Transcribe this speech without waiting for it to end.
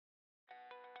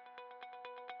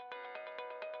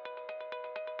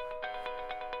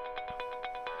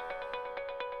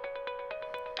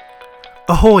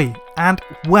Ahoy and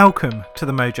welcome to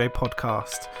the Mojo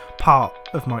Podcast, part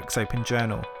of Mike's Open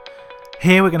Journal.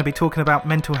 Here we're going to be talking about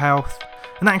mental health,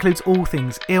 and that includes all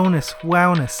things illness,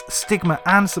 wellness, stigma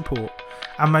and support,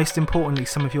 and most importantly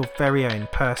some of your very own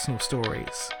personal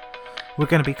stories. We're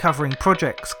going to be covering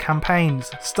projects,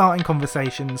 campaigns, starting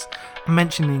conversations, and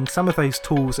mentioning some of those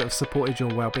tools that have supported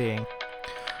your well-being.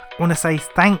 I want to say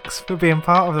thanks for being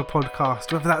part of the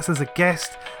podcast, whether that's as a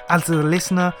guest, as a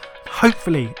listener,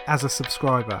 hopefully as a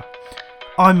subscriber.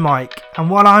 I'm Mike, and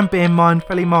while I'm being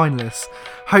mindfully mindless,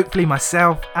 hopefully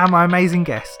myself and my amazing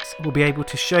guests will be able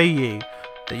to show you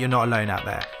that you're not alone out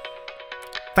there.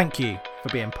 Thank you for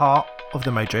being part of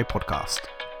the Mojo Podcast.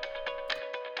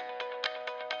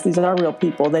 These are real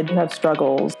people. They do have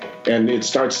struggles. And it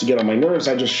starts to get on my nerves.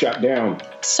 I just shut down.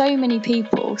 So many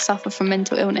people suffer from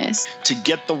mental illness. To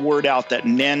get the word out that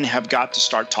men have got to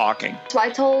start talking. So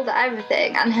I told her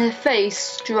everything and her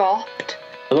face dropped.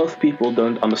 A lot of people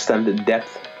don't understand the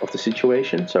depth of the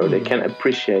situation, so they can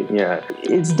appreciate,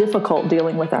 It's difficult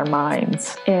dealing with our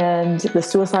minds, and the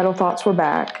suicidal thoughts were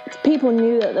back. People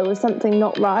knew that there was something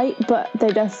not right, but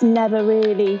they just never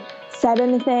really said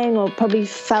anything, or probably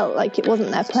felt like it wasn't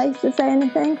their place to say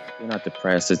anything. You're not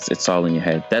depressed, it's all in your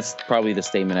head. That's probably the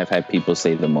statement I've had people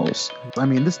say the most. I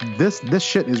mean, this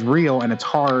shit is real, and it's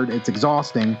hard, it's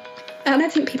exhausting. And I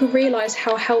don't think people realise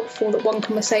how helpful that one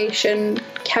conversation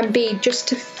can be, just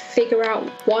to figure out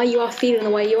why you are feeling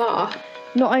the way you are.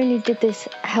 Not only did this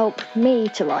help me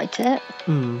to write it,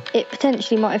 it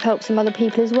potentially might have helped some other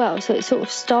people as well. So it sort of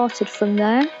started from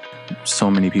there. So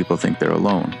many people think they're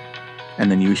alone. And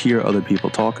then you hear other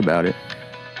people talk about it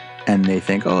and they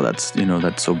think, oh,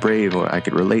 that's so brave, or I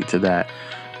could relate to that.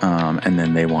 And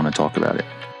then they want to talk about it.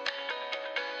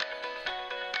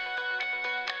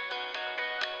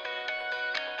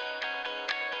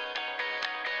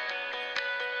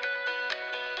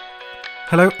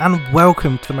 Hello and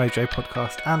welcome to the Mojo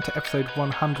Podcast and to episode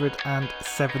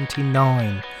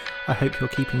 179. I hope you're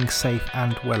keeping safe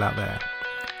and well out there.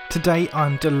 Today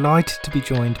I'm delighted to be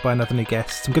joined by another new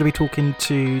guest. I'm going to be talking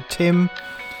to Tim,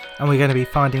 and we're going to be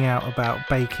finding out about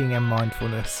baking and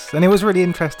mindfulness. And it was really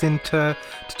interesting to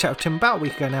chat with Tim about a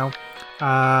week ago now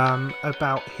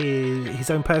about his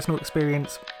own personal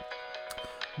experience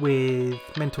with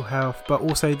mental health, but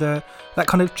also that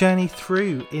kind of journey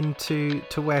through into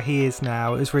where he is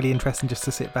now. It was really interesting just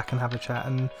to sit back and have a chat,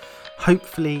 and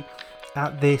hopefully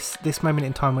at this moment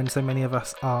in time when so many of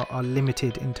us are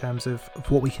limited in terms of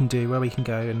what we can do, where we can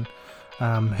go,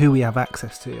 and who we have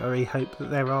access to, I really hope that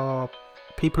there are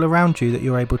people around you that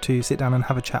you're able to sit down and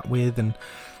have a chat with, and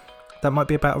that might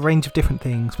be about a range of different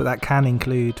things, but that can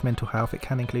include mental health, it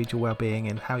can include your well-being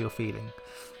and how you're feeling.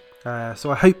 So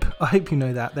I hope you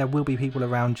know that there will be people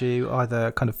around you,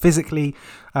 either kind of physically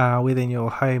within your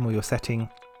home or your setting,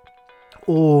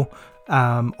 or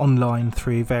online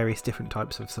through various different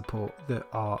types of support that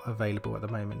are available at the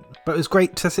moment. But it was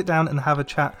great to sit down and have a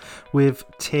chat with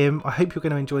Tim. I hope you're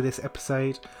going to enjoy this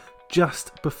episode.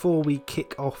 Just before we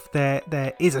kick off, there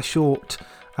is a short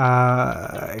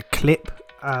clip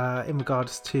in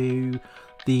regards to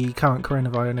the current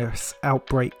coronavirus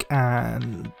outbreak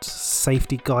and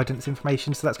safety guidance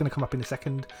information, so that's going to come up in a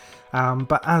second.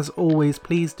 But as always,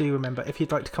 please do remember, if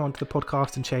you'd like to come onto the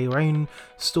podcast and share your own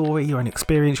story, your own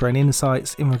experience, your own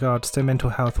insights in regards to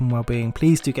mental health and well-being,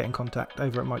 please do get in contact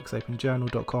over at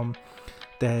mikesopenjournal.com.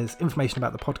 There's information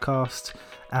about the podcast,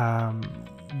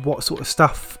 what sort of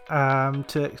stuff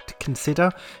to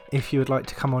consider. If you would like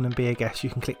to come on and be a guest,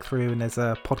 you can click through and there's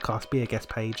a podcast be a guest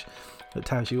page that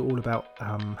tells you all about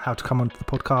how to come onto the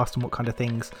podcast and what kind of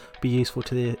things be useful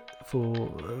for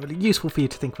you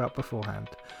to think about beforehand.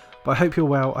 But I hope you're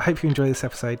well. I hope you enjoy this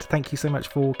episode. Thank you so much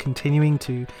for continuing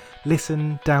to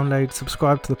listen, download,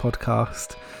 subscribe to the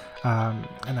podcast,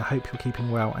 and I hope you're keeping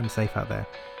well and safe out there.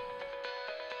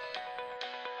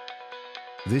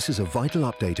 This is a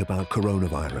vital update about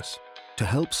coronavirus. To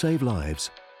help save lives,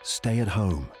 stay at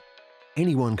home.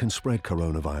 Anyone can spread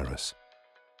coronavirus.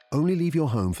 Only leave your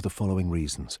home for the following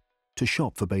reasons: to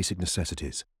shop for basic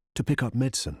necessities, to pick up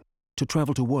medicine, to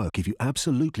travel to work if you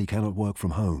absolutely cannot work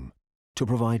from home, to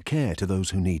provide care to those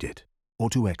who need it, or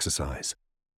to exercise.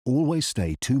 Always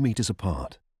stay 2 meters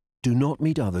apart. Do not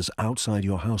meet others outside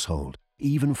your household,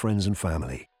 even friends and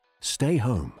family. Stay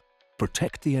home.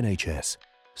 Protect the NHS.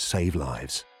 Save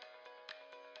lives.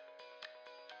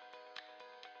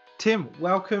 Tim,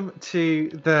 welcome to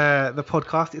the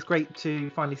podcast. It's great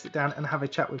to finally sit down and have a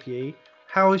chat with you.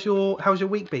 How's your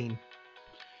week been?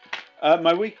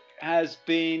 My week has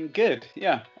been good.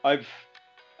 Yeah, I've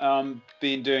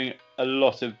been doing a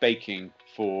lot of baking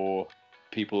for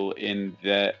people in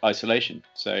their isolation.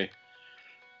 So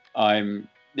I'd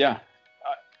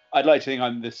like to think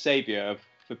I'm the savior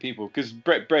for people, because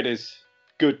bread is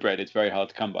good bread. It's very hard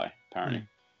to come by, apparently.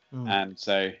 And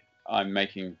so I'm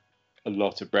making a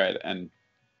lot of bread, and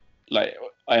like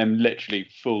I am literally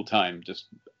full time.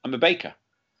 I'm a baker,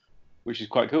 which is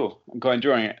quite cool. I'm quite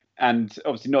enjoying it. And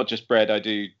obviously not just bread. I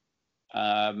do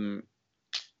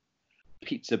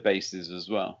pizza bases as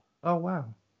well. Oh wow!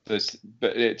 But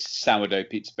it's sourdough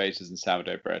pizza bases and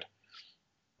sourdough bread,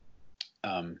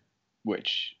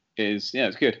 which is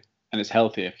it's good and it's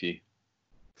healthier for you.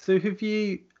 So have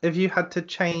you had to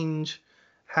change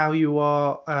how you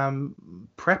are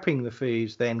prepping the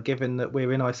foods then, given that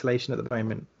we're in isolation at the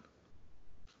moment?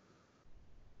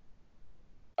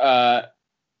 No,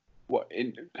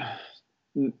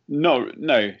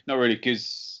 not really,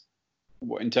 because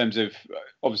in terms of,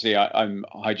 obviously I'm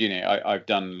hygienic. I've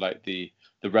done like the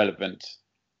relevant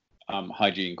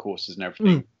hygiene courses and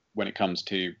everything when it comes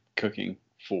to cooking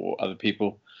for other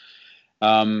people.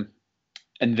 And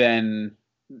then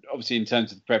obviously in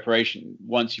terms of the preparation,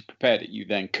 once you've prepared it, you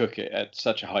then cook it at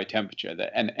such a high temperature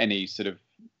that any sort of,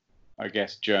 I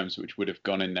guess, germs which would have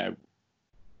gone in there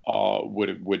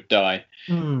would die.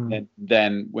 And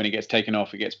then when it gets taken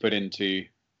off, it gets put into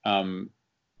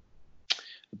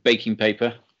baking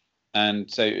paper, and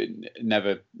so it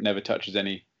never touches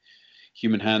any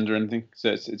human hand or anything. So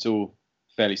it's all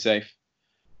fairly safe,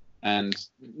 and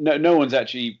no one's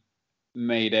actually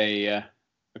made a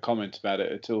comment about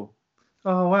it at all.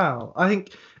 Oh wow! I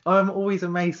think I'm always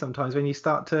amazed sometimes when you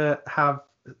start to have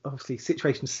obviously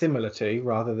situations similar to,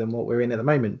 rather than what we're in at the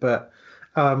moment, but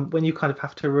when you kind of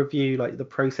have to review like the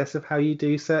process of how you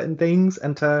do certain things,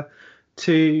 and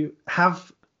to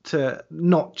have to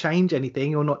not change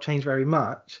anything or not change very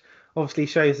much, obviously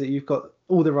shows that you've got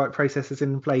all the right processes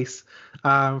in place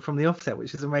from the offset,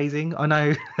 which is amazing. I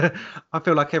know I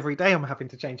feel like every day I'm having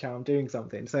to change how I'm doing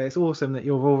something, so it's awesome that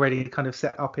you're already kind of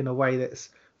set up in a way that's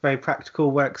very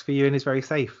practical, works for you, and is very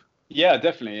safe. Yeah,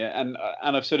 definitely. And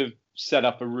I've sort of set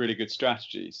up a really good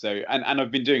strategy. So and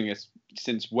I've been doing this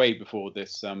since way before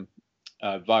this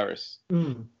virus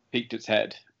peaked its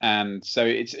head. And so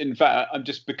it's, in fact,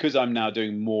 because I'm now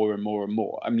doing more and more and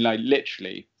more. I'm like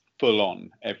literally full on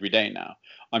every day now.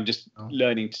 I'm just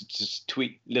learning to just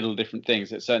tweak little different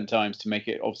things at certain times to make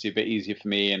it obviously a bit easier for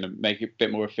me and make it a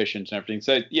bit more efficient and everything.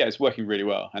 So yeah, it's working really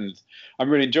well, and I'm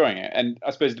really enjoying it. And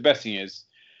I suppose the best thing is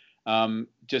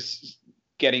just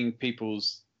getting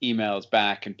people's emails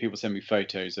back, and people send me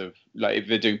photos of, like, if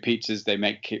they're doing pizzas, they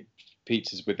make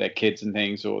pizzas with their kids and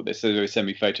things, or they send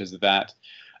me photos of that,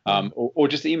 or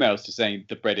just emails to saying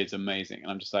the bread is amazing,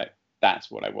 and I'm just like, that's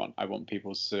what I want. I want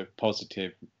people's sort of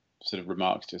positive sort of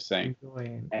remarks, just saying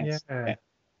yes, yeah.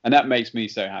 And that makes me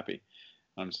so happy.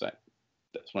 I'm just like,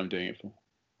 that's what I'm doing it for.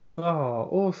 Oh,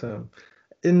 awesome.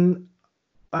 And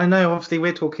I know obviously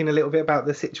we're talking a little bit about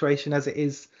the situation as it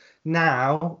is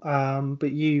now,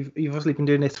 but you've obviously been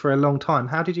doing this for a long time.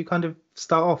 How did you kind of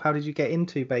start off? How did you get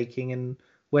into baking, and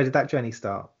where did that journey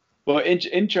start? Well,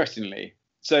 interestingly,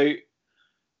 so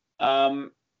I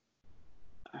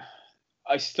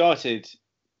started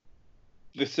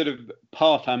the sort of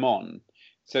path I'm on.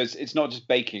 So it's not just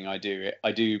baking. I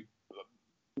do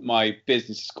my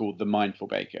business is called The Mindful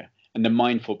Baker, and the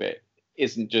mindful bit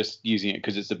isn't just using it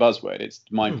because it's a buzzword. It's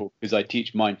mindful because I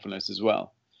teach mindfulness as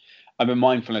well. I'm a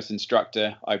mindfulness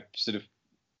instructor. I sort of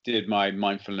did my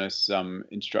mindfulness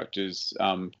instructor's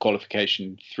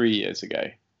qualification 3 years ago.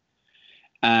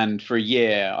 And for a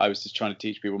year, I was just trying to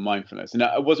teach people mindfulness. And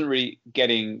I wasn't really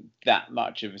getting that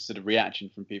much of a sort of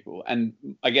reaction from people. And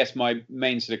I guess my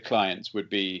main sort of clients would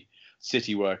be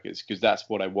city workers, because that's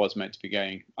what I was meant to be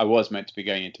going. I was meant to be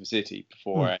going into the city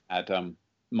before I had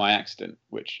my accident,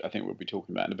 which I think we'll be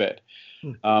talking about in a bit.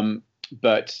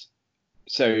 But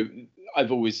so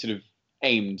I've always sort of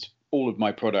aimed all of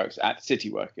my products at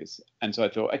city workers. And so I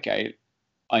thought, okay,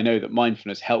 I know that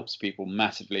mindfulness helps people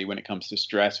massively when it comes to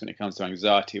stress, when it comes to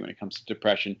anxiety, when it comes to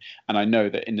depression. And I know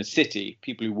that in the city,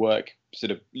 people who work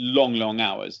sort of long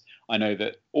hours, I know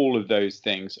that all of those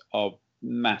things are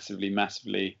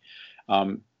massively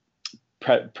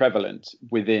prevalent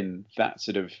within that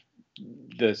sort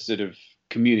of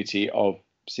community of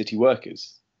city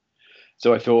workers.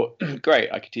 So I thought,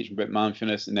 great, I could teach them a bit of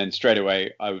mindfulness, and then straight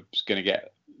away I was going to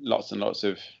get lots and lots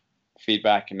of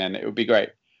feedback, and then it would be great.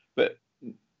 But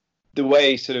the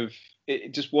way sort of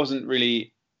it just wasn't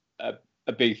really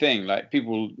a big thing. Like,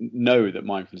 people know that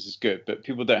mindfulness is good, but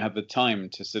people don't have the time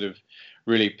to sort of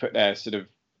really put their sort of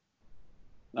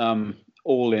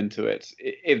all into it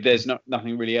if there's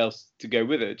nothing really else to go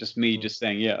with it. Just me just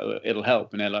saying, yeah, it'll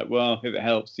help, and they're like, well, if it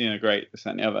helps, great, this,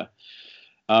 that, and the other.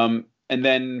 And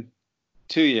then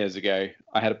 2 years ago,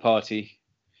 I had a party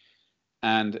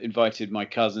and invited my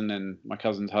cousin and my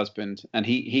cousin's husband, and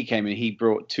he came and he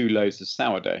brought 2 loaves of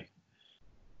sourdough.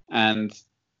 And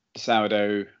the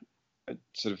sourdough, I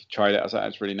sort of tried it. I was like,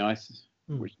 that's really nice,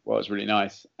 which was really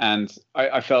nice. And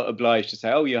I felt obliged to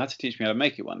say, oh, you have to teach me how to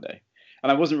make it one day.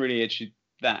 And I wasn't really actually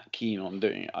that keen on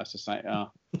doing it. I was just like,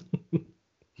 oh,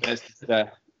 let's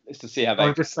to see how they.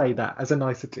 I'll just say that as a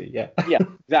nicety, yeah. Yeah,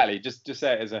 exactly. Just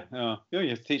say it as a, oh, you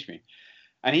have to teach me.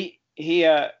 And he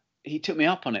took me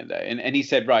up on it though, and he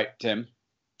said, right, Tim,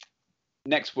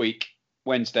 next week,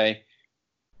 Wednesday,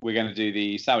 we're going to do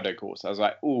the sourdough course. I was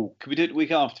like, oh, could we do it the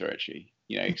week after, actually?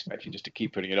 You know, expecting just to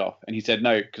keep putting it off. And he said,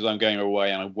 no, because I'm going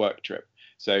away on a work trip.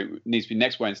 So it needs to be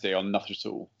next Wednesday or not at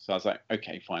all. So I was like,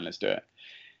 okay, fine, let's do it.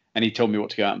 And he told me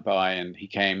what to go out and buy, and he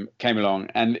came along,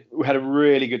 and we had a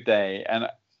really good day.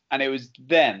 And it was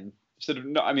then sort of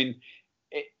not, I mean,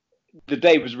 the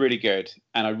day was really good,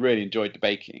 and I really enjoyed the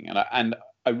baking. And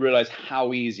I realized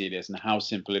how easy it is and how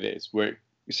simple it is. Where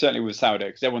certainly with sourdough,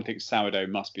 because everyone thinks sourdough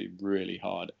must be really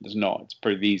hard. It's not. It's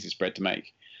probably the easiest bread to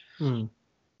make. And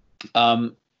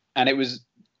it was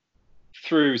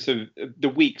through sort of the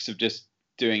weeks of just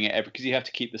doing it because you have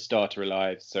to keep the starter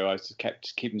alive. So I just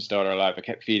kept keeping the starter alive. I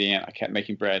kept feeding it. I kept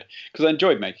making bread because I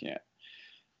enjoyed making it.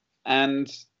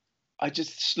 And I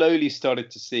just slowly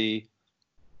started to see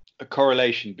a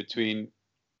correlation between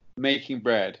making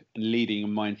bread and leading a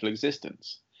mindful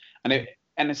existence. And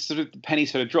it's sort of, the penny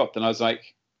sort of dropped, and I was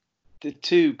like, the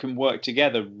two can work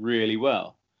together really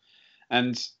well.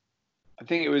 And I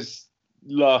think it was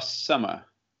last summer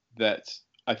that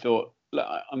I thought, look,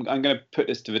 I'm going to put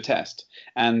this to the test.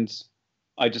 And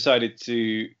I decided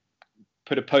to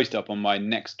put a post up on my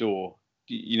Nextdoor.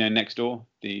 You know Nextdoor?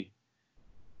 Do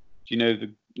you know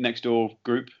the Nextdoor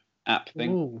group app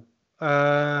thing? Ooh.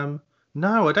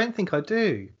 No, I don't think I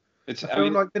do. I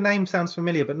feel like the name sounds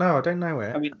familiar, but no, I don't know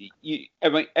it. I mean, I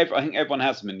think everyone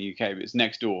has them in the UK, but it's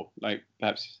Nextdoor. Like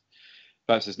perhaps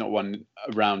there's not one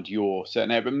around your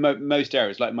certain area, but most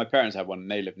areas, like my parents have one,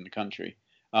 and they live in the country.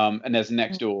 And there's a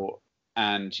Nextdoor,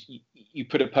 and you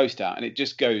put a post out, and it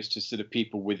just goes to sort of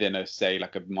people within a, say,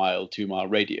 like a 2 mile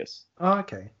radius. Oh,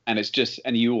 okay. And it's just,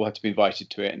 and you all have to be invited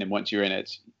to it, and then once you're in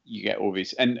it, you get all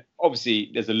these. And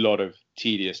obviously, there's a lot of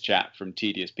tedious chat from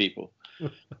tedious people.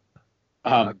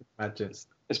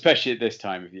 Especially at this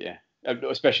time of year,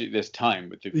 especially at this time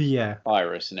with the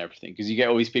virus and everything, because you get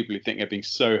all these people who think they're being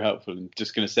so helpful and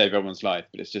just going to save everyone's life,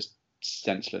 but it's just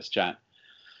senseless chat.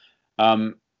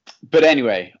 But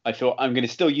anyway, I thought I'm going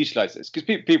to still utilize this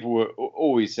because people were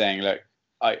always saying, look,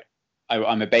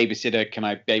 I'm a babysitter. Can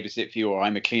I babysit for you? Or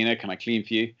I'm a cleaner. Can I clean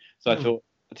for you? So I thought,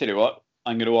 I'll tell you what,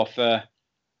 I'm going to offer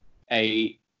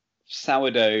a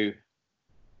sourdough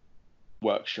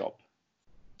workshop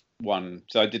one.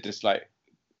 So I did this like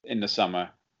in the summer.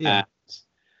 And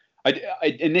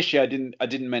I initially I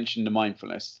didn't mention the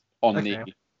mindfulness on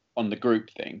the group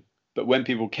thing, but when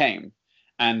people came,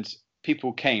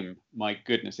 my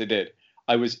goodness, they did.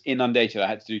 I was inundated. I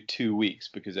had to do 2 weeks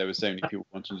because there were so many people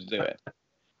wanting to do it.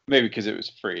 Maybe because it was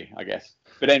free, I guess.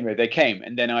 But anyway, they came,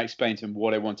 and then I explained to them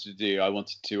what I wanted to do. I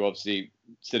wanted to obviously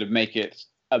sort of make it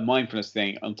a mindfulness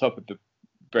thing on top of the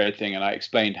bread thing, and I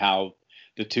explained how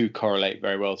the two correlate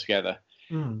very well together.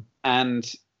 And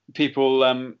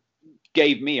people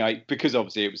gave me, because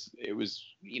obviously it was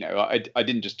you know, I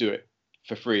didn't just do it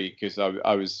for free because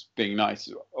I was being nice.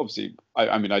 Obviously,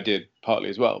 I mean, I did partly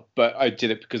as well, but I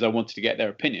did it because I wanted to get their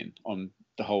opinion on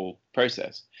the whole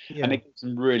process. And they gave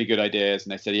some really good ideas,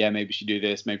 and they said, yeah, maybe you should do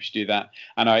this, maybe you should do that.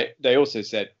 And they also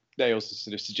sort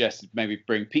of suggested maybe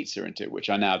bring pizza into it, which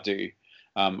I now do.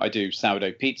 I do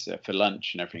sourdough pizza for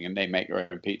lunch and everything, and they make their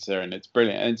own pizza, and it's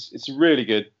brilliant. And it's a really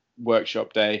good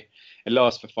workshop day. It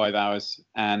lasts for 5 hours,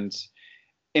 and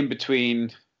in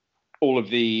between all of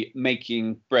the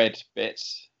making bread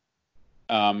bits,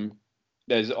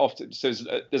 there's a lot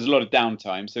of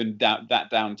downtime. So in that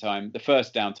downtime, the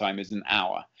first downtime is an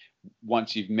hour.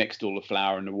 Once you've mixed all the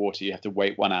flour and the water, you have to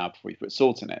wait 1 hour before you put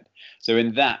salt in it. So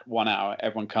in that 1 hour,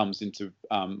 everyone comes into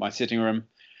my sitting room,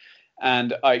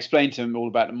 and I explain to them all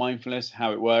about the mindfulness,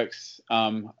 how it works.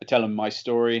 I tell them my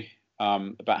story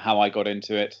about how I got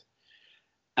into it.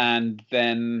 And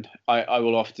then I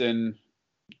will often,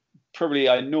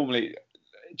 I normally,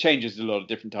 it changes a lot of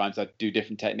different times. I do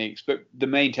different techniques, but the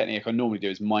main technique I normally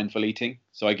do is mindful eating.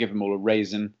 So I give them all a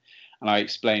raisin, and I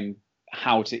explain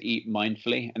how to eat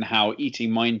mindfully, and how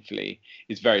eating mindfully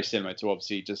is very similar to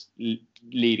obviously just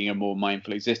leading a more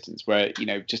mindful existence, where, you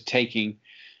know, just taking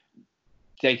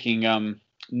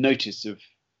notice of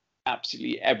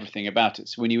absolutely everything about it.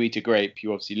 So when you eat a grape,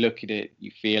 you obviously look at it,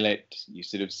 you feel it, you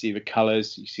sort of see the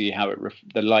colors, you see how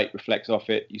the light reflects off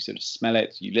it, you sort of smell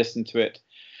it, you listen to it.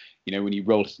 You know, when you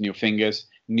roll it in your fingers,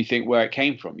 and you think where it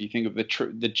came from, you think of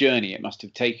the journey it must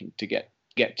have taken to get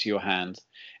to your hands.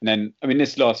 And then, I mean,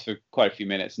 this lasts for quite a few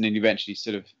minutes, and then you eventually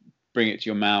sort of bring it to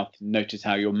your mouth, notice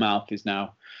how your mouth is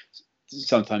now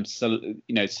sometimes,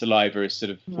 saliva is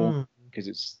sort of formed because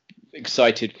it's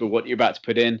excited for what you're about to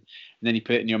put in. And then you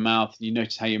put it in your mouth, and you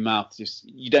notice how your mouth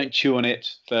you don't chew on it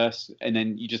first, and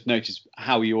then you just notice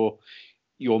how your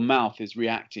mouth is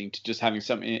reacting to just having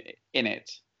something in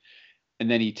it. And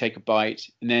then you take a bite,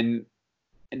 and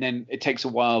then it takes a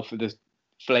while for the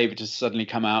flavor to suddenly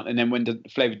come out. And then when the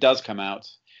flavor does come out,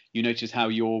 you notice how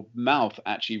your mouth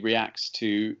actually reacts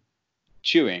to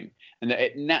chewing, and that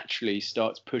it naturally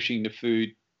starts pushing the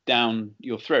food down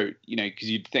your throat, you know, because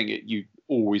you'd think you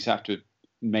always have to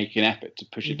make an effort to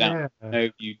push it down. No,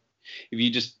 if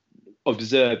you just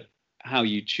observe how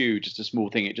you chew, just a small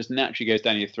thing, it just naturally goes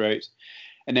down your throat.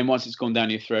 And then once it's gone down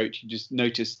your throat, you just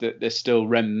notice that there's still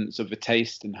remnants of the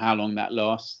taste and how long that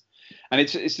lasts. And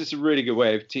it's just a really good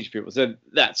way of teaching people. So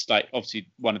that's like obviously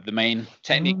one of the main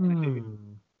techniques.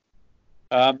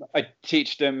 I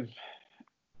teach them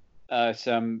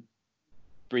some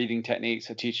breathing techniques.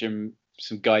 I teach them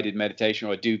some guided meditation,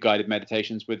 or I do guided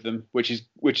meditations with them, which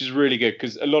is really good,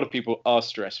 because a lot of people are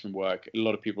stressed from work. A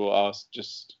lot of people are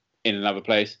just in another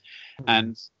place,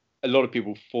 and a lot of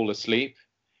people fall asleep.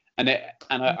 And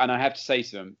I have to say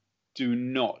to them, do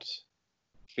not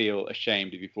feel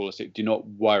ashamed if you fall asleep. Do not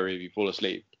worry if you fall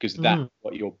asleep, because that's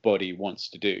what your body wants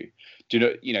to do. Do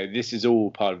not, you know, this is all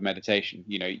part of meditation.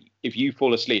 You know, if you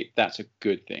fall asleep, that's a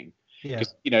good thing.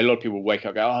 Because, you know, a lot of people wake up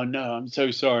and go, oh no, I'm so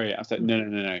sorry. I was like,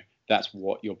 no. That's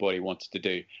what your body wants to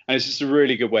do. And it's just a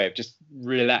really good way of just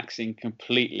relaxing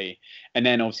completely. And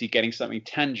then obviously getting something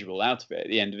tangible out of it at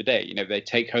the end of the day. You know, they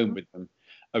take home with them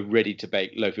a ready to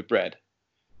bake loaf of bread,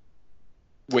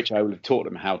 which I would have taught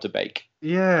them how to bake.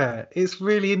 Yeah, it's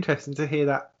really interesting to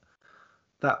hear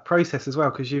that process as well,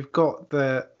 because you've got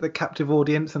the captive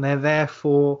audience, and they're there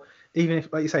for, even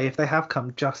if, like you say, if they have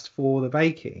come just for the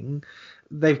baking,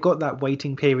 they've got that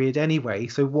waiting period anyway.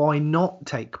 So why not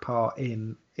take part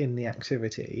in the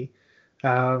activity?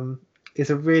 Is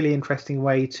a really interesting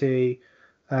way to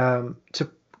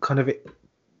kind of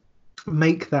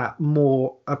make that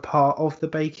more a part of the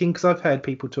baking, because I've heard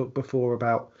people talk before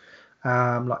about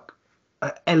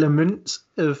elements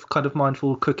of kind of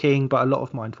mindful cooking, but a lot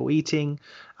of mindful eating,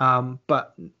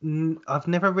 but I've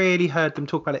never really heard them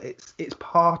talk about it. It's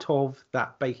part of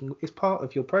that baking. It's part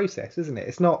of your process, isn't it?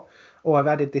 It's not, oh, I've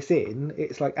added this in.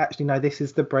 It's like, actually, no, this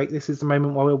is the break. This is the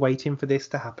moment while we're waiting for this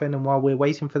to happen, and while we're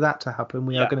waiting for that to happen,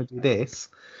 we are going to do this.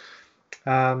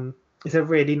 It's a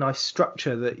really nice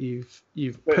structure that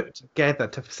you've put together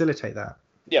to facilitate that.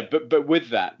 Yeah, but with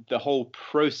that, the whole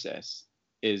process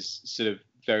is sort of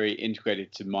very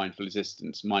integrated to mindful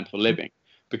existence, mindful living,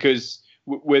 because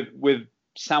with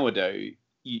sourdough,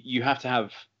 you have to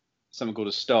have something called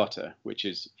a starter, which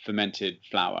is fermented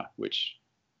flour, which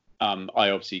I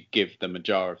obviously give them a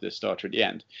jar of this starter at the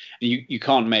end. And you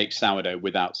can't make sourdough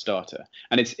without starter,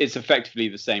 and it's effectively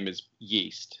the same as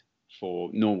yeast for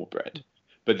normal bread,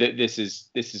 but this is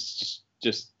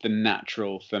just the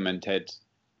natural fermented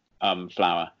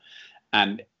flour,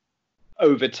 and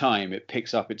over time it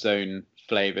picks up its own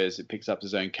flavors, it picks up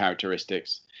its own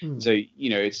characteristics. So,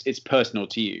 you know, it's personal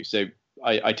to you. So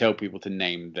I tell people to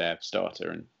name their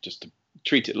starter and just to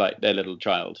treat it like their little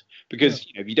child, because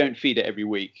you know, if you don't feed it every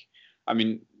week, I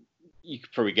mean, you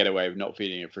could probably get away with not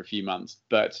feeding it for a few months,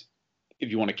 but if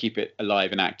you want to keep it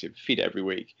alive and active, feed it every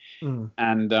week.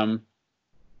 And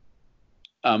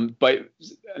but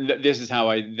this is how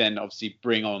I then obviously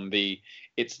bring on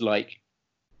it's like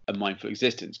a mindful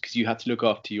existence, because you have to look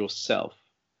after yourself.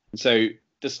 And so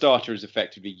the starter is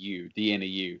effectively you, the inner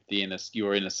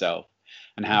your inner self,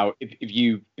 and how if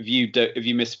you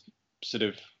miss sort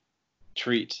of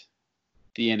treat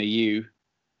the inner you,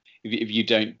 if you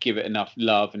don't give it enough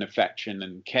love and affection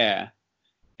and care,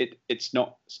 it's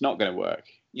not going to work.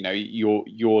 You know,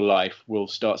 your life will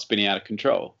start spinning out of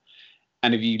control,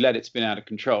 and if you let it spin out of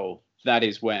control, that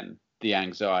is when the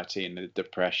anxiety and the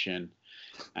depression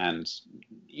and,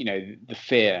 you know, the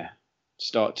fear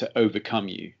start to overcome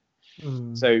you.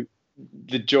 So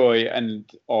the joy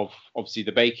of obviously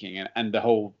the baking and the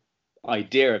whole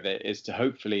idea of it is to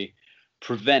hopefully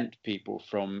prevent people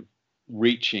from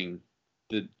reaching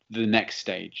the next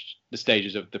stage, the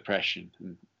stages of depression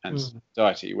and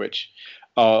anxiety, which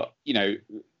are, you know,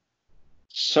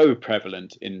 so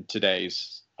prevalent in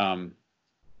today's sort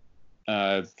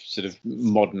of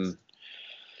modern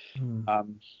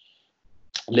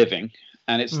living,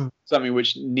 and it's something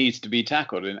which needs to be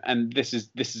tackled. And this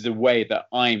is a way that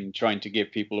I'm trying to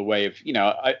give people a way of,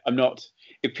 I'm not,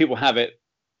 if people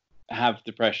have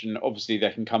depression, obviously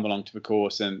they can come along to the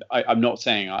course, and I'm not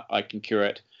saying I can cure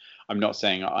it. I'm not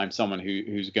saying I'm someone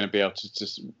who's going to be able to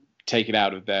just take it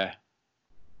out of their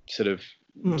sort of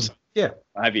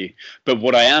have you. But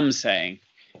what I am saying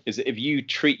is that if you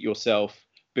treat yourself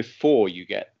before you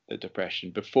get the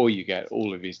depression, before you get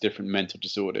all of these different mental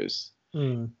disorders,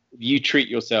 you treat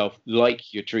yourself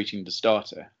like you're treating the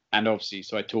starter. And obviously,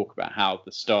 so I talk about how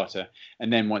the starter,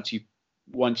 and then once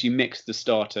you mix the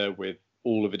starter with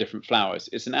all of the different flowers,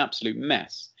 it's an absolute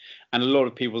mess. And a lot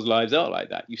of people's lives are like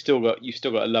that. You've still got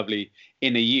a lovely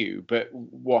inner you, but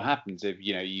what happens if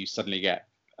you suddenly get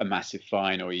a massive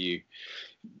fine, or you,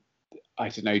 I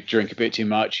don't know, drink a bit too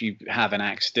much, you have an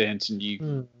accident, and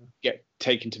you get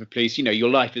taken to the police? Your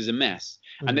life is a mess.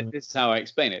 And this is how I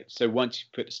explain it. So once you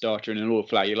put the starter in an all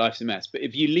flower, your life's a mess. But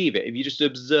if you leave it, if you just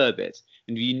observe it,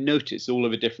 and you notice all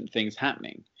of the different things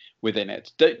happening within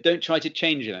it, don't try to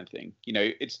change anything.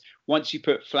 It's once you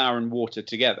put flour and water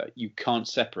together, you can't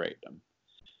separate them.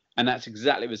 And that's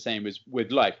exactly the same as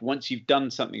with life. Once you've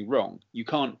done something wrong, you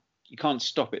can't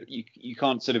stop it. You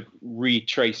can't sort of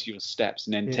retrace your steps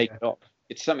and then take it off.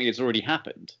 It's something that's already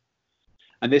happened.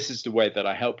 And this is the way that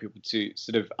I help people to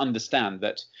sort of understand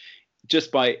that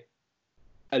just by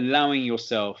allowing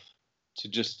yourself to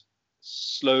just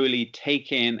slowly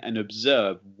take in and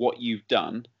observe what you've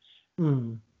done.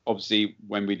 Obviously,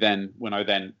 when I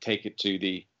then take it to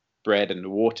the bread and the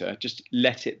water, just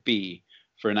let it be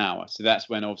for an hour. So that's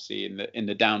when, obviously, in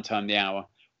the downtime, the hour,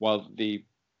 while the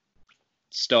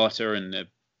starter and the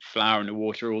flour and the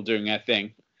water are all doing their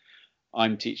thing,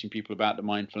 I'm teaching people about the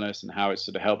mindfulness and how it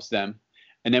sort of helps them.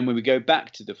 And then when we go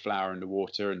back to the flour and the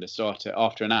water and the starter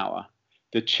after an hour,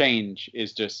 the change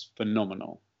is just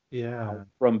phenomenal. Yeah.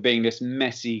 From being this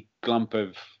messy glump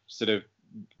of sort of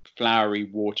floury,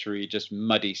 watery, just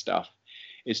muddy stuff,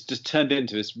 it's just turned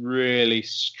into this really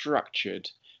structured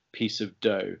piece of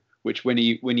dough, which when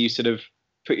you sort of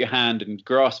put your hand and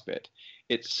grasp it,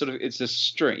 it's a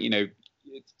string,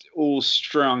 it's all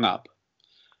strung up.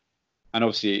 And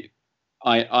obviously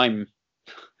I'm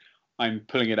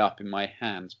pulling it up in my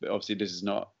hands, but obviously this is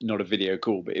not a video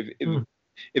call. But if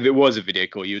it was a video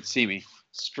call, you would see me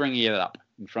stringing it up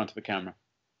in front of the camera.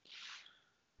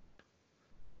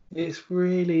 It's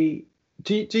really.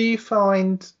 Do you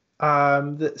find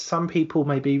that some people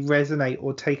maybe resonate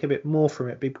or take a bit more from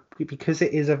it because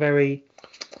it is a very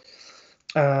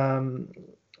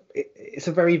it's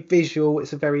a very visual,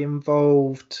 it's a very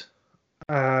involved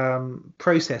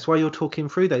process. While you're talking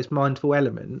through those mindful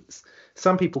elements,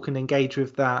 some people can engage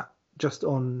with that just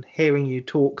on hearing you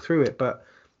talk through it, but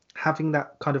having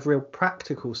that kind of real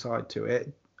practical side to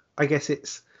it, I guess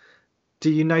do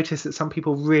you notice that some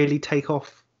people really take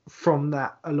off from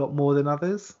that a lot more than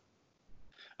others?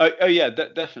 Oh yeah,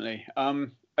 definitely.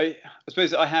 I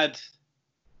suppose I had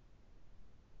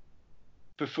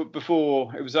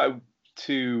before it was like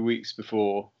 2 weeks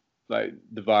before like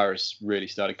the virus really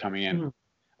started coming in.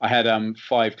 I had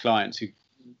 5 clients who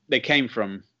they came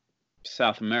from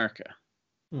South America,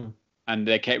 and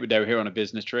they were here on a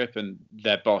business trip, and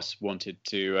their boss wanted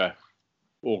to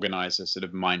organize a sort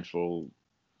of mindful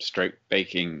stroke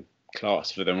baking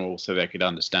class for them all so they could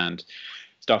understand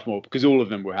stuff more, because all of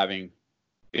them were having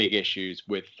big issues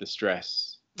with the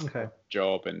stress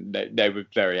job, and they were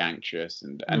very anxious,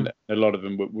 and a lot of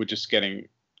them were just getting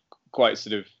quite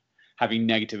sort of having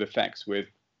negative effects with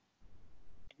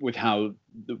how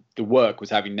the work was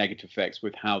having negative effects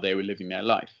with how they were living their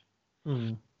life.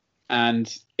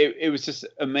 And it was just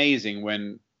amazing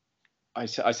when I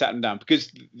sat them down,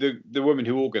 because the woman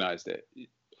who organized it,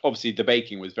 obviously the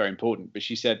baking was very important, but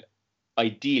she said,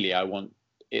 ideally, I want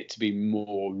it to be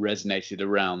more resonated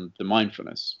around the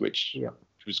mindfulness, which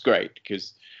was great,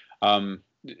 because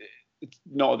it's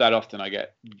not that often I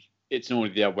get. It's normally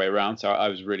the other way around, so I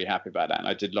was really happy about that, and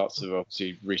I did lots of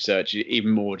obviously research,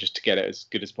 even more, just to get it as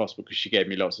good as possible, because she gave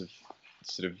me lots of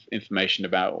sort of information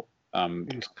about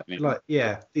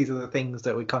these are the things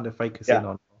that we kind of focus in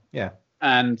on.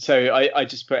 And so I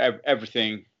just put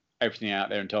everything out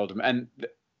there and told them, and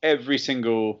every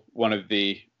single one of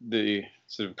the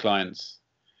sort of clients,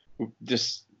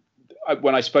 just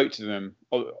when I spoke to them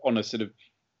on a sort of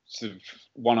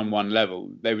one-on-one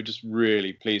level, they were just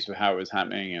really pleased with how it was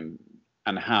happening,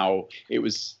 and how it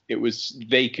was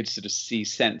they could sort of see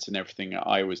sense in everything that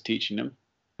I was teaching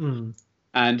them.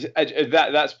 And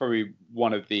that's probably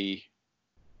one of the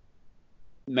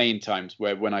main times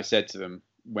when I said to them,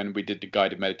 when we did the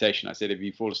guided meditation, I said, if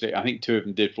you fall asleep, I think 2 of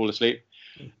them did fall asleep,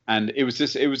 And it was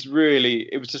just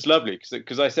lovely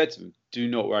because I said to them, do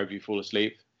not worry if you fall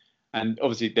asleep. And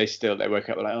obviously they woke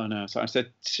up like, oh no. So I said,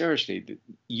 seriously,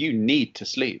 you need to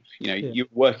sleep. You're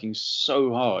working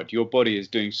so hard. Your body is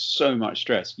doing so much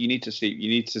stress. You need to sleep. You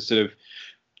need to sort of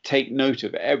take note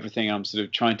of everything I'm sort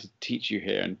of trying to teach you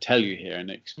here and tell you here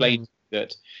and explain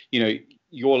that,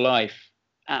 your life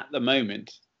at the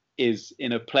moment is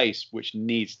in a place which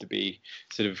needs to be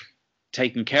sort of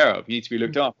taken care of. You need to be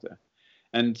looked after.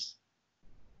 And,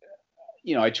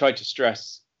 I tried to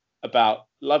stress about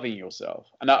loving yourself.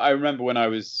 And I remember when I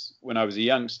was a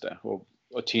youngster or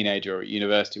teenager or at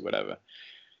university, whatever,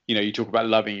 you talk about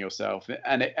loving yourself,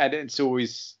 and it's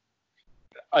always,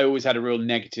 I always had a real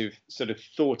negative sort of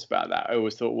thought about that. I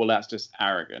always thought, well, that's just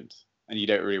arrogant, and you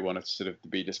don't really want to sort of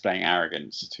be displaying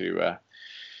arrogance to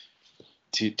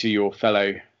your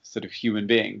fellow sort of human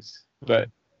beings. But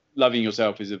loving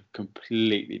yourself is a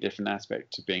completely different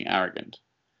aspect to being arrogant.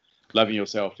 Loving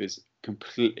yourself is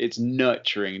it's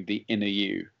nurturing the inner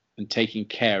you and taking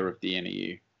care of the inner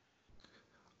you.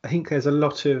 I think there's a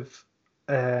lot of,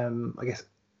 I guess,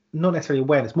 not necessarily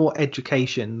awareness, more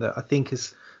education that I think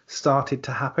has started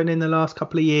to happen in the last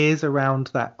couple of years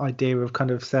around that idea of kind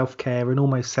of self-care and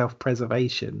almost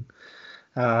self-preservation.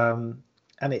 And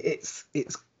it's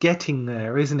getting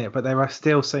there, isn't it? But there are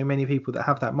still so many people that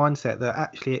have that mindset that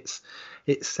actually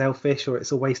it's selfish, or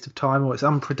it's a waste of time, or it's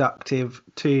unproductive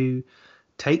to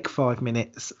take 5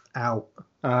 minutes out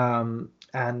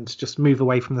and just move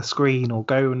away from the screen, or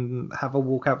go and have a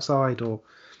walk outside, or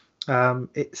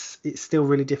it's still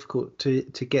really difficult to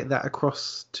get that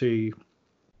across to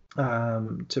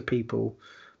people.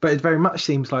 But it very much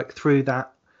seems like through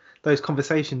those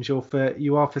conversations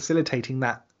you are facilitating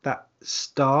that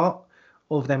start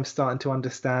of them starting to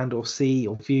understand or see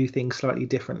or view things slightly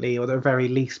differently, or at the very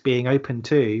least being open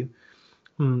to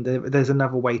there's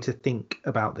another way to think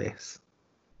about this.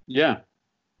 Yeah.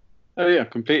 Oh yeah,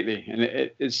 completely. And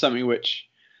it's something which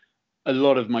a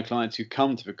lot of my clients who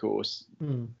come to the course,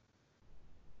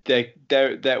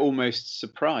 they're almost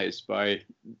surprised by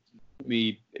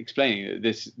me explaining that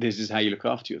this is how you look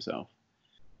after yourself.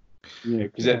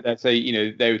 Because that's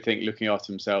they would think looking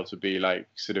after themselves would be like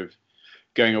sort of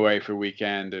going away for a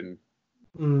weekend and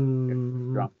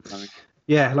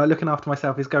yeah, like looking after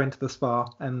myself is going to the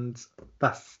spa, and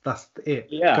that's it.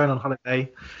 Yeah. Going on holiday.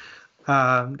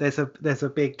 There's a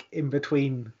big in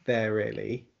between there,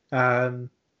 really.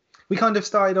 We kind of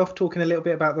started off talking a little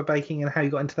bit about the baking and how you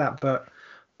got into that, but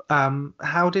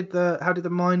how did the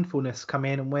mindfulness come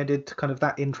in, and where did kind of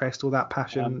that interest or that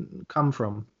passion come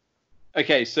from?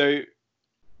 Okay, so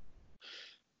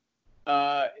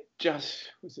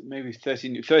was it maybe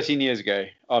 13 years ago,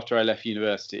 after I left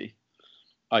university,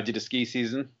 I did a ski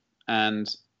season, and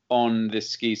on this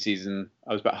ski season,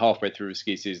 I was about halfway through a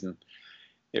ski season.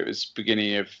 It was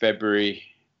beginning of February,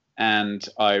 and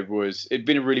it'd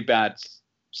been a really bad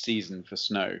season for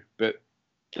snow, but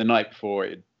the night before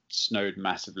it snowed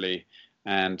massively,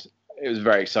 and it was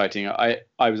very exciting. I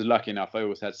was lucky enough, I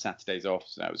always had Saturdays off,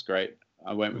 so that was great.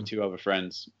 I went with 2 other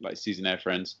friends, like season-air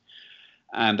friends,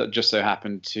 and it just so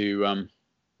happened to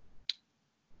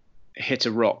hit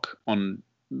a rock on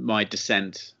my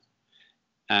descent,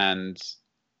 and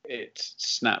it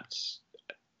snapped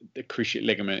the cruciate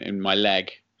ligament in my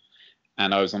leg,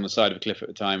 and I was on the side of a cliff at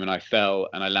the time, and I fell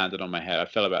and I landed on my head. I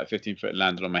fell about 15 foot and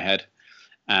landed on my head,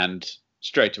 and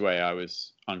straight away I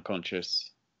was unconscious.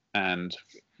 And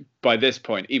by this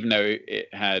point, even though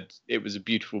it was a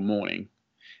beautiful morning,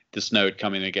 the snow had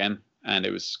come in again, and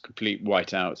it was complete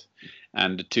whiteout.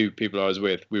 And the 2 people I was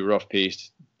with, we were off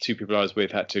piste. 2 people I was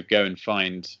with had to go and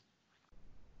find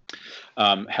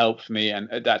help for me, and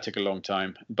that took a long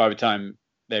time. By the time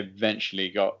they eventually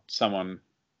got someone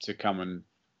to come and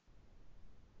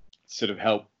sort of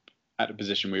help at the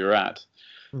position we were at,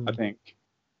 I think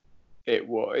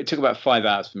it took about 5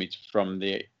 hours for me from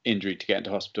the injury to get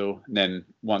into hospital. And then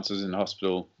once I was in the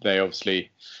hospital, they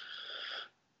obviously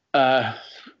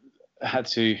had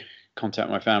to contact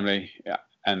my family,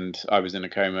 and I was in a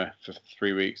coma for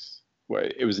 3 weeks. Well,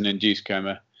 it was an induced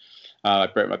coma. I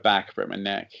broke my back, broke my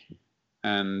neck,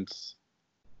 and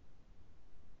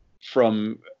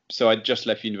so I just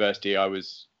left university. I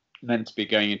was meant to be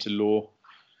going into law.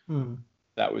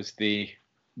 That was the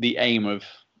aim of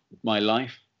my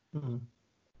life,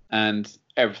 and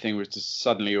everything was just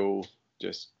suddenly all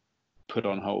just put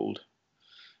on hold.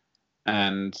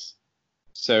 And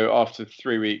so after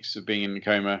 3 weeks of being in the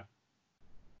coma,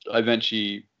 I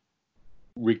eventually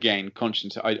regained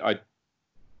consciousness. I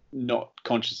not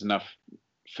conscious enough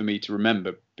for me to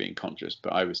remember being conscious,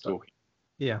 but I was talking.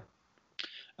 Yeah.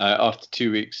 After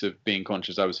 2 weeks of being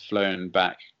conscious, I was flown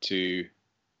back to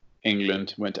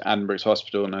England, went to Addenbrooke's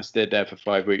Hospital, and I stayed there for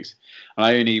 5 weeks.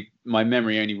 And my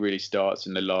memory only really starts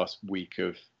in the last week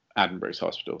of Addenbrooke's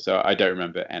Hospital, so I don't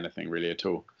remember anything really at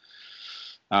all.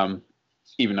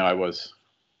 Even though I was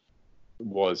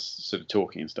sort of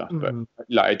talking and stuff, but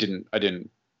like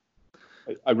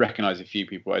I recognized a few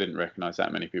people. I didn't recognize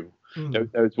that many people. There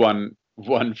was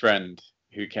one friend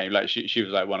who came, like she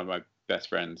was like one of my best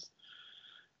friends,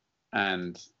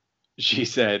 and she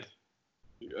said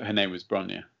her name was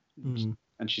Bronya, and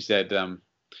she said, do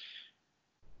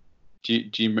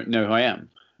you know who I am?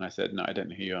 And I said, no, I don't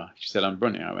know who you are. She said, I'm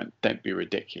Bronya. I went, don't be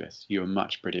ridiculous. You are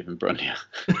much prettier than Bronya.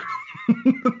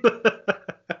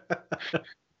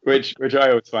 which I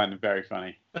always find very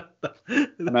funny,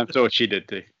 and I'm sure she did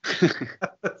too.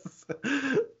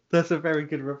 That's a very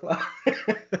good reply.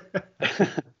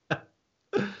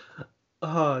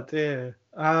 Oh dear.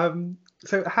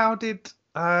 So how did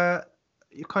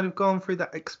you kind of gone through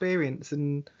that experience,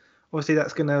 and obviously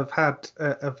that's going to have had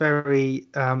a very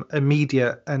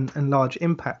immediate and large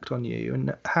impact on you,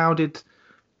 and how did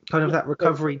kind of that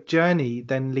recovery journey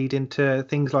then lead into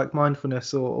things like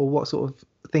mindfulness, or what sort of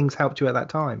things helped you at that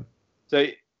time? So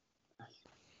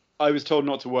I was told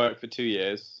not to work for 2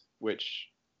 years, which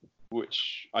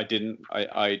I didn't.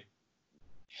 I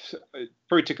it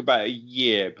probably took about a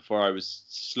year before I was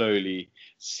slowly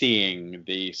seeing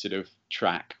the sort of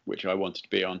track which I wanted to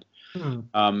be on.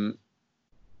 And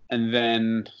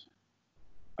then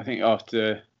I think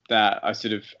after that, I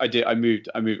moved.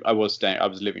 I was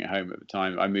living at home at the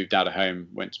time. I moved out of home,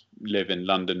 went to live in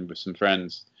London with some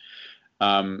friends.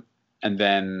 And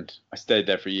then I stayed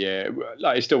there for a year.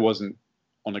 Like, it still wasn't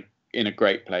in a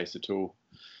great place at all.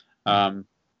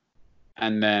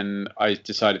 And then I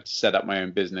decided to set up my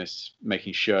own business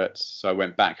making shirts. So I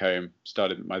went back home,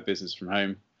 started my business from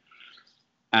home,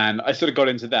 and I sort of got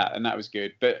into that, and that was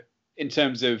good. But in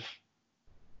terms of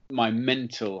my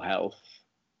mental health,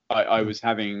 I was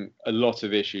having a lot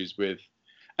of issues with,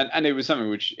 and it was something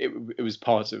which it was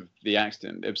part of the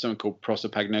accident. It was something called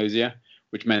prosopagnosia,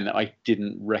 which meant that I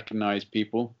didn't recognize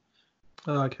people.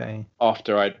 Okay.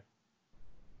 After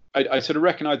I sort of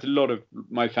recognized a lot of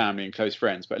my family and close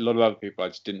friends, but a lot of other people I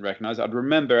just didn't recognize. I'd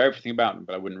remember everything about them,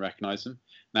 but I wouldn't recognize them.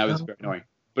 And that was very annoying.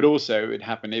 But also it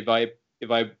happened if I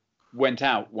went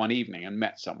out one evening and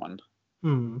met someone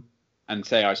and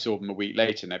say I saw them a week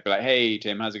later, and they'd be like, hey,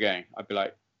 Tim, how's it going? I'd be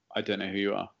like, I don't know who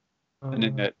you are. And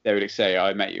then they would say,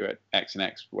 I met you at X and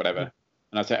X, whatever.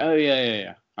 And I'd say, oh,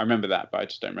 yeah. I remember that, but I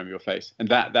just don't remember your face. And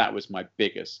that was my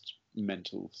biggest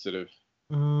mental sort of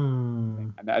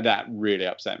thing. And that really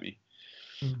upset me.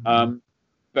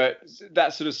 But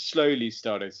that sort of slowly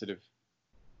started sort of,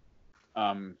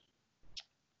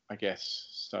 I guess,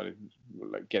 started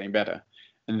like getting better.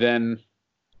 And then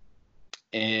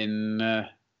in, I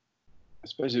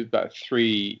suppose it was about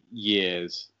 3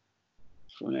 years,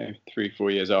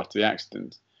 3-4 years after the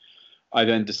accident, I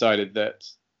then decided that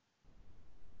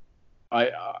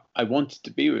I wanted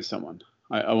to be with someone.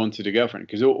 I wanted a girlfriend,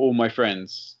 because all my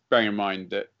friends, bearing in mind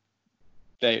that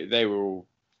they were all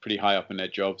pretty high up in their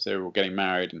jobs, they were all getting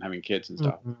married and having kids and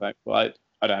stuff. Like, well,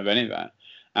 I don't have any of that.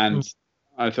 And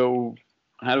I thought, well,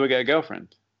 how do I get a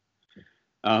girlfriend?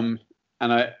 And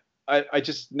I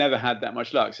just never had that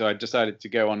much luck. So I decided to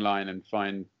go online and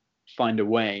find a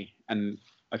way. And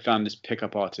I found this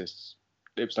pickup artist.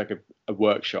 It was like a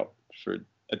workshop for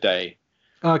a day.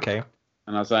 Okay.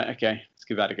 And I was like, okay, let's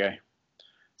give that a go.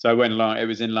 So I went along. It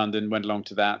was in London. Went along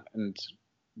to that, and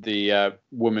the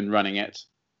woman running it,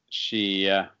 she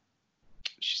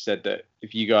said that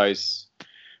if you guys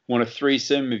want a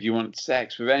threesome, if you want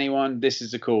sex with anyone, this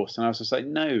is the course. And I was just like,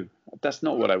 no, that's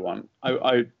not what I want.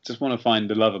 I just want to find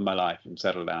the love of my life and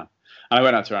settle down. And I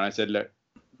went up to her and I said, look,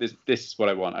 this is what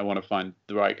I want. I want to find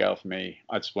the right girl for me.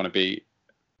 I just want to be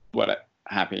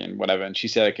happy and whatever. And she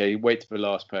said, okay, wait for the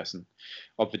last person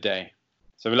of the day.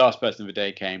 So the last person of the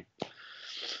day came,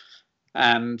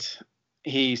 and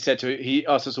he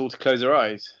asked us all to close our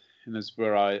eyes. And as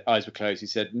our eyes were closed, he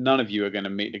said, none of you are going to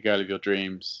meet the girl of your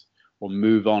dreams or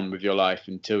move on with your life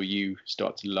until you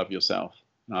start to love yourself.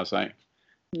 And I was like,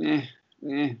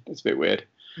 that's a bit weird.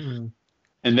 And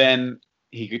then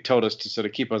he told us to sort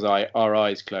of keep our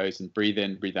eyes closed and breathe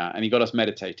in, breathe out. And he got us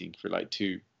meditating for like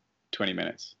 20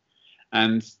 minutes.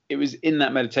 And it was in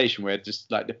that meditation where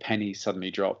just like the penny suddenly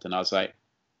dropped. And I was like,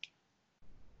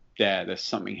 there's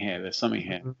something here. There's something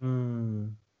here.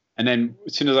 And then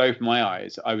as soon as I opened my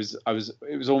eyes, it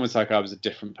was almost like I was a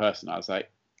different person. I was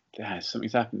like,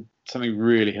 something's happened. Something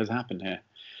really has happened here.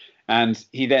 And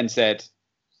he then said,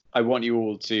 I want you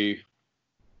all to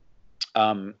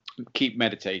keep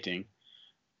meditating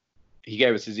he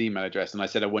gave us his email address, and I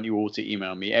said, I want you all to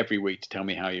email me every week to tell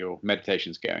me how your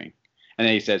meditation's going. And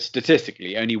then he said,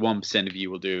 statistically, only 1% of you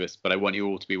will do this, but I want you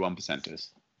all to be 1%ers.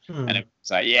 And it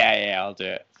was like, yeah, I'll do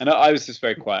it. And I was just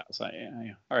very quiet. I was like,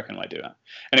 yeah, I reckon I might do that.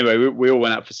 Anyway, we all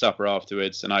went out for supper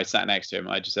afterwards, and I sat next to him,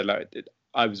 and I just said, look,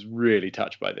 I was really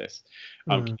touched by this.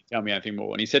 Can you tell me anything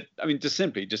more? And he said, I mean,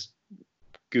 just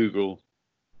Google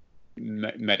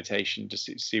meditation, just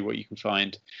to see what you can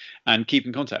find, and keep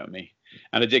in contact with me.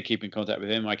 And I did keep in contact with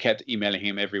him. I kept emailing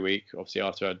him every week, obviously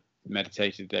after I'd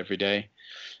meditated every day.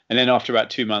 And then after about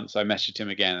 2 months, I messaged him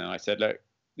again, and I said, look,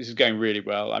 this is going really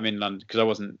well. I'm in London, because I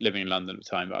wasn't living in London at the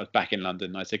time, but I was back in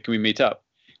London. And I said, can we meet up?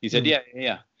 He said,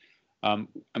 yeah. And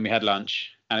we had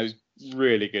lunch, and it was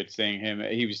really good seeing him.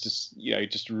 He was just,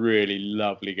 just a really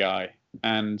lovely guy.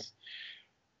 And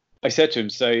I said to him,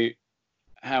 so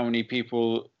how many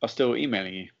people are still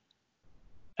emailing you?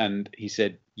 And he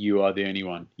said, you are the only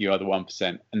one. You are the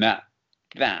 1%. And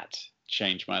that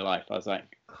changed my life. I was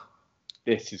like,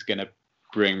 this is going to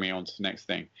bring me on to the next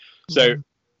thing. So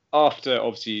after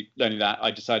obviously learning that,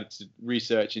 I decided to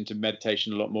research into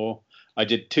meditation a lot more. I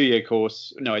did 2-year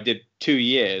course. No, I did 2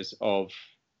 years of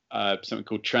something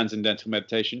called transcendental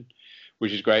meditation,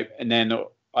 which is great. And then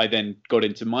I got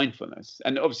into mindfulness,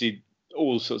 and obviously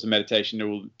all sorts of meditation are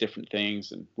all different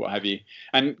things and what have you.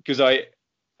 And because I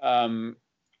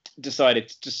decided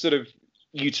to just sort of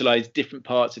utilize different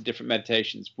parts of different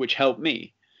meditations, which helped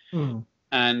me.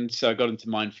 And so I got into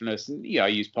mindfulness, and I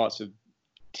used parts of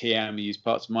TM, I used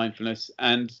parts of mindfulness,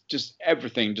 and just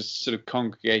everything just sort of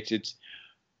congregated. Is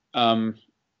that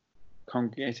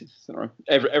right?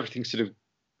 Everything sort of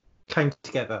came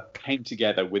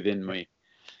together within me.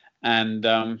 And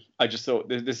I just thought,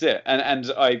 this is it.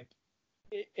 And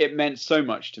it meant so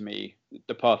much to me,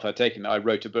 the path I'd taken. I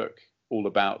wrote a book all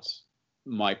about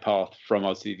my path from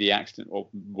obviously the accident, or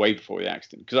way before the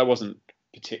accident, because I wasn't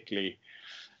particularly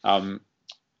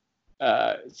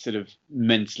sort of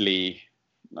mentally,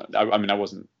 I mean, I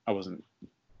wasn't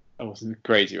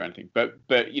crazy or anything, but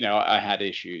I had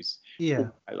issues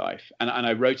in my life, and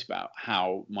I wrote about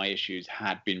how my issues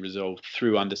had been resolved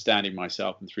through understanding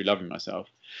myself and through loving myself,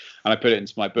 and I put it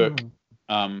into my book,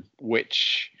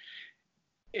 which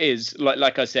is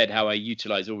like I said, how I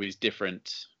utilize all these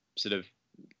different sort of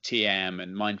TM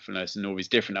and mindfulness and all these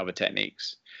different other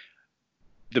techniques.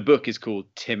 The book is called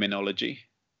Timinology.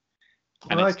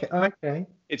 And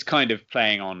it's kind of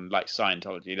playing on like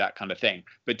Scientology, that kind of thing.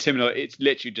 But Timinology, it's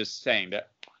literally just saying that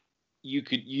you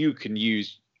can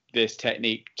use this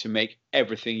technique to make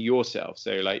everything yourself.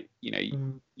 So like,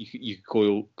 you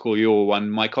could call your one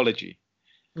mycology.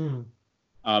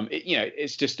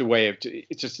 It's just a way of,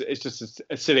 it's just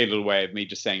a silly little way of me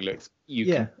just saying, look, you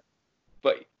can,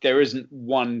 but there isn't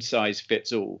one size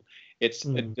fits all. It's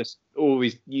just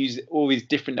always use all these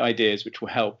different ideas which will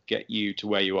help get you to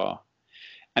where you are.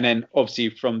 And then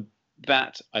obviously from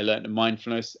that, I learned the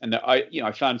mindfulness, and that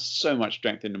I found so much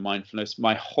strength in the mindfulness.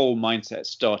 My whole mindset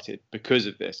started because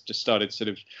of this, just started sort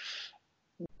of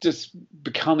just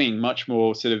becoming much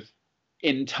more sort of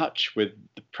in touch with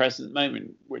the present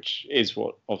moment, which is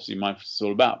what obviously mindfulness is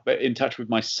all about, but in touch with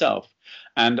myself.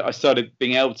 And I started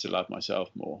being able to love myself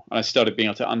more, and I started being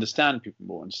able to understand people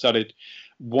more, and started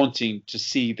wanting to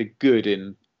see the good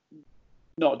in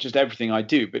not just everything I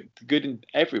do, but the good in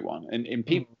everyone and in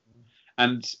people.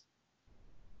 And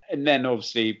then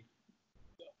obviously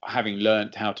having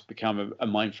learned how to become a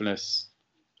mindfulness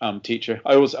teacher,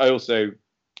 I also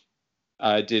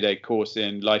did a course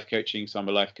in life coaching, so I'm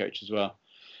a life coach as well.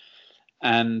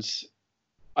 And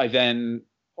I then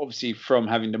obviously, from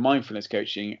having the mindfulness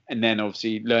coaching and then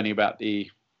obviously learning about the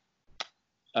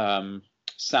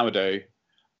sourdough,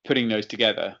 putting those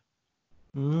together,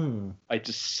 I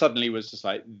just suddenly was just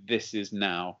like, this is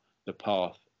now the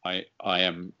path I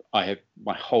have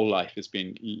my whole life has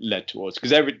been led towards.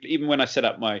 Because even when I set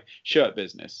up my shirt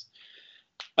business,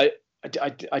 I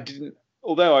didn't,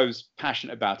 although I was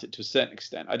passionate about it to a certain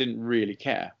extent, I didn't really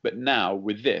care. But now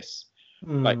with this,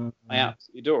 like, I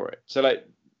absolutely adore it. So like,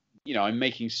 I'm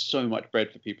making so much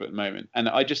bread for people at the moment, and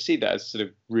I just see that as sort of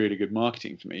really good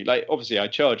marketing for me. Like, obviously I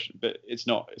charge, but it's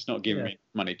not giving me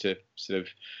money to sort of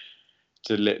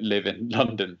live in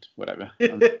London, whatever.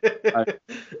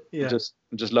 I'm just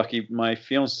lucky my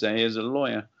fiance is a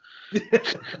lawyer.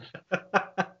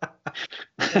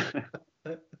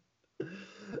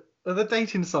 Well, the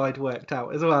dating side worked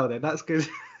out as well then. That's good.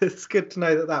 It's good to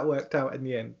know that worked out in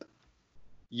the end.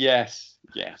 Yes.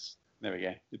 There we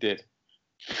go. It did.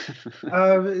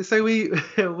 So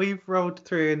we've rolled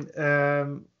through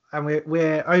and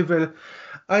we're over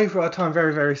our time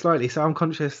very, very slightly. So I'm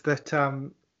conscious that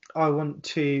I want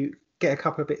to get a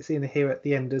couple of bits in here at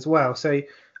the end as well. So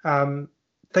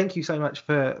thank you so much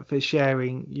for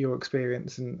sharing your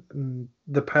experience and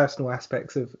the personal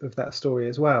aspects of that story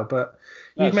as well. But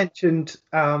you mentioned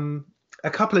a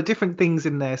couple of different things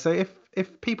in there. So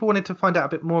if people wanted to find out a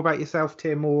bit more about yourself,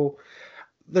 Tim, or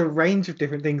the range of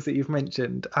different things that you've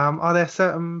mentioned, are there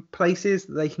certain places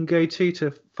that they can go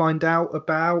to find out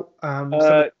about some of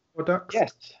the products?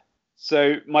 Yes.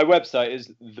 So my website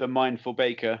is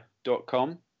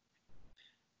themindfulbaker.com.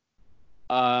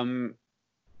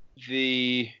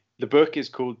 The book is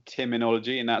called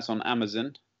Timinology, and that's on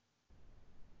Amazon.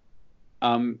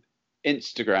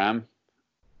 Instagram,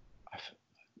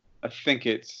 I think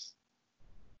it's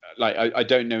like I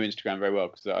don't know Instagram very well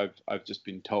because I've just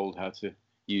been told how to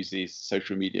use these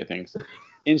social media things.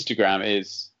 Instagram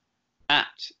is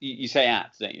at, you say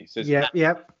at, don't you? So it's at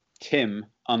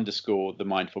Tim_the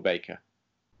Mindful Baker.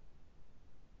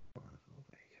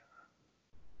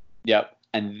 Yep.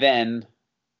 And then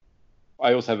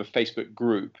I also have a Facebook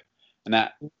group, and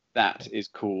that is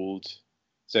called,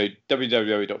 so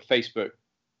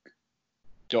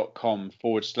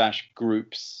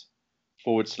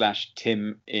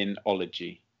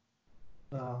www.facebook.com/groups/Timinology.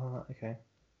 Oh, okay.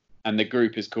 And the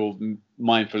group is called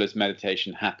Mindfulness,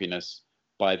 Meditation, Happiness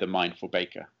by the Mindful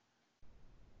Baker.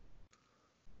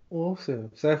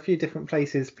 Awesome. So a few different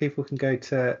places people can go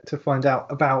to find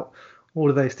out about all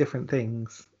of those different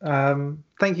things.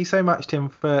 Thank you so much, Tim,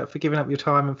 for giving up your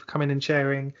time and for coming and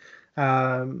sharing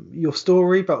your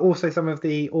story, but also some of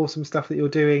the awesome stuff that you're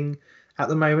doing at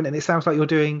the moment. And it sounds like you're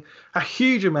doing a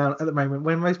huge amount at the moment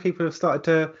when most people have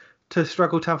started to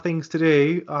struggle to have things to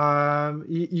do.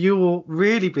 You're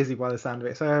really busy by the sound of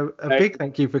it. So big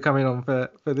thank you for coming on for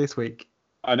this week.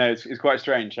 I know it's quite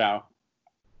strange how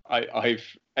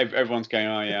everyone's going,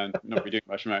 oh yeah, I'm not really doing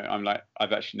much remote. I'm like,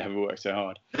 I've actually never worked so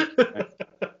hard,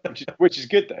 which is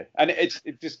good though, and it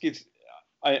just gives.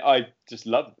 I just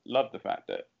love the fact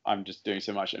that I'm just doing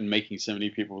so much and making so many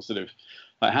people sort of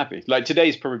like happy. Like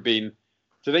today probably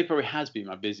has been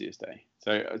my busiest day,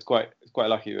 so it's quite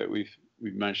lucky that we've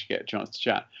managed to get a chance to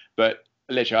chat. But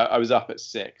literally, I was up at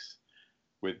 6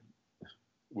 with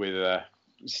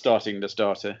starting the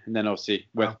starter, and then obviously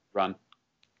went to run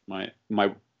my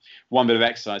one bit of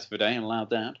exercise for the day and allowed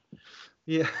that.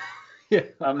 Yeah.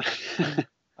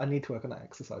 I need to work on that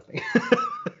exercise thing.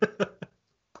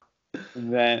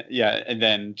 and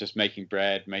then just making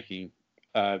bread, making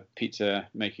pizza,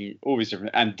 making all these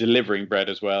different, and delivering bread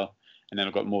as well. And then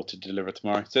I've got more to deliver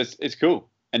tomorrow, so it's cool.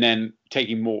 And then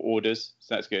taking more orders,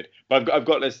 so that's good. But I've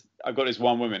got this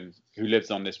one woman who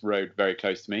lives on this road very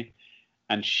close to me,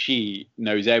 and she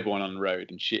knows everyone on the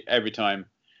road. And every time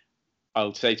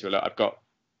I'll say to her, look, I've got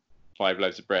 5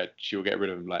 loaves of bread, she will get rid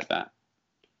of them like that.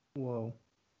 Whoa.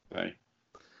 So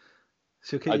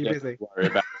she'll keep you busy. Worry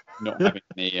about not having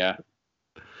any.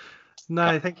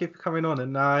 No, thank you for coming on,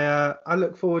 and I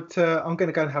look forward to. I'm going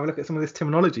to go and have a look at some of this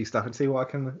terminology stuff and see what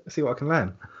I can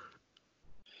learn.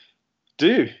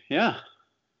 Yeah.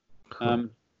 Cool.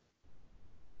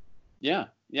 Yeah,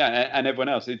 and everyone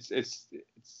else. It's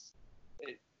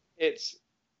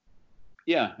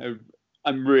yeah.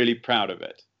 I'm really proud of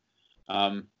it.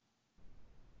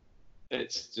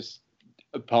 It's just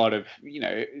a part of,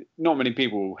 not many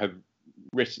people have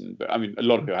written, but I mean, a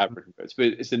lot of people have written books, but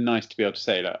it's nice to be able to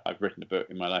say that I've written a book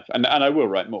in my life, and I will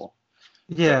write more.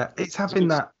 Yeah, so it's having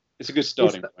that. It's a good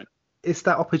starting point. It's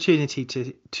that opportunity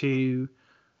to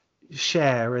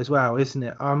share as well, isn't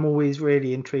it? I'm always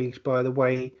really intrigued by the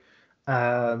way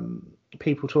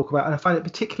people talk about, and I find it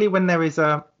particularly when there is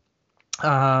a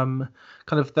kind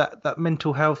of that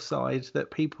mental health side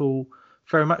that people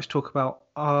very much talk about.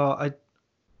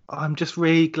 I'm just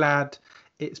really glad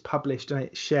it's published and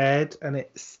it's shared, and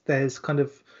there's kind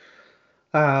of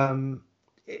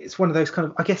it's one of those kind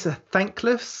of, I guess, a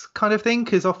thankless kind of thing,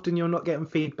 because often you're not getting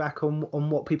feedback on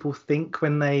what people think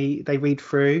when they read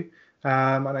through.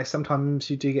 I know sometimes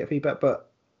you do get feedback, but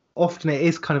often it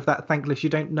is kind of that thankless. You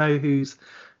don't know who's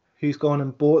gone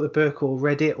and bought the book or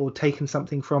read it or taken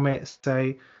something from it.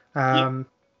 So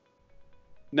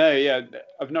No, yeah,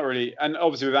 I've not really, and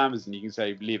obviously with Amazon you can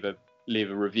say leave a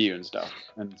review and stuff,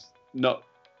 and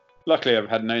luckily I've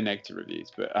had no negative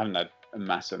reviews, but I haven't had a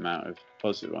massive amount of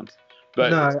positive ones.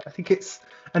 But no, I think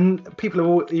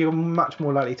you're much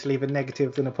more likely to leave a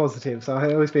negative than a positive. So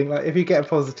I always think, like, if you get a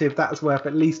positive, that's worth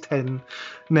at least 10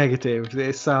 negatives.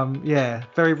 It's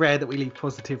very rare that we leave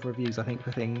positive reviews, I think,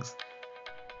 for things.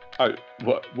 Oh,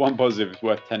 what, one positive is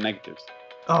worth 10 negatives?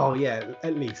 Oh yeah,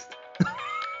 at least.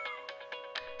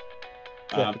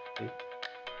 Yeah,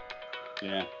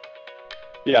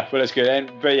 well, that's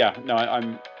good. But yeah, no,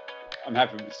 I'm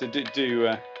happy. So do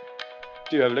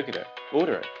do have a look at it.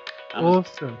 Order it. Amazon.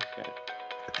 Awesome.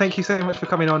 Thank you so much for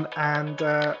coming on, and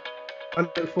I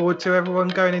look forward to everyone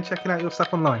going and checking out your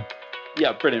stuff online.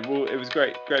 Yeah, brilliant. Well, it was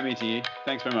great meeting you.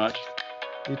 Thanks very much.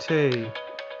 You too.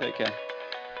 Take care.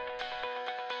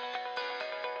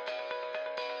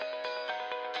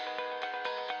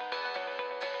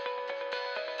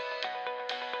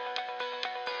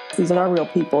 These are real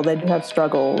people. They do have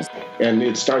struggles. And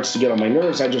it starts to get on my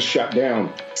nerves. I just shut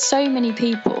down. So many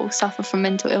people suffer from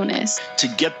mental illness. To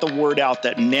get the word out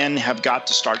that men have got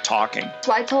to start talking.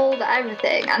 So I told her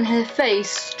everything, and her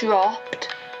face dropped.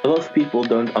 A lot of people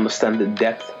don't understand the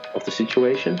depth of the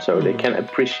situation, so they can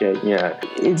appreciate,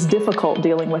 It's difficult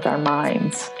dealing with our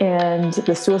minds, and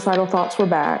the suicidal thoughts were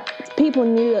back. People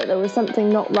knew that there was something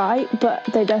not right, but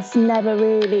they just never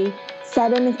really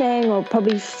said anything, or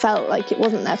probably felt like it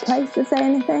wasn't their place to say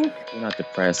anything. You're not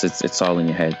depressed. It's all in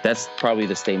your head. That's probably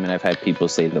the statement I've had people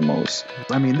say the most.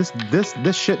 I mean,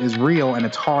 this shit is real, and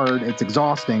it's hard. It's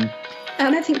exhausting. And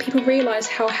I don't think people realise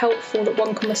how helpful that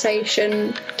one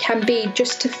conversation can be,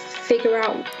 just to figure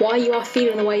out why you are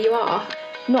feeling the way you are.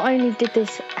 Not only did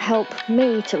this help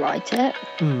me to write it,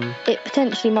 it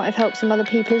potentially might have helped some other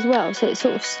people as well. So it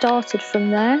sort of started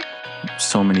from there.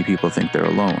 So many people think they're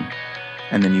alone.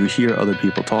 And then you hear other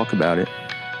people talk about it,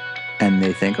 and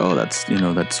they think, oh, that's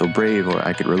so brave, or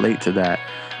I could relate to that.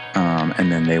 And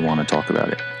then they want to talk about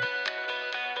it.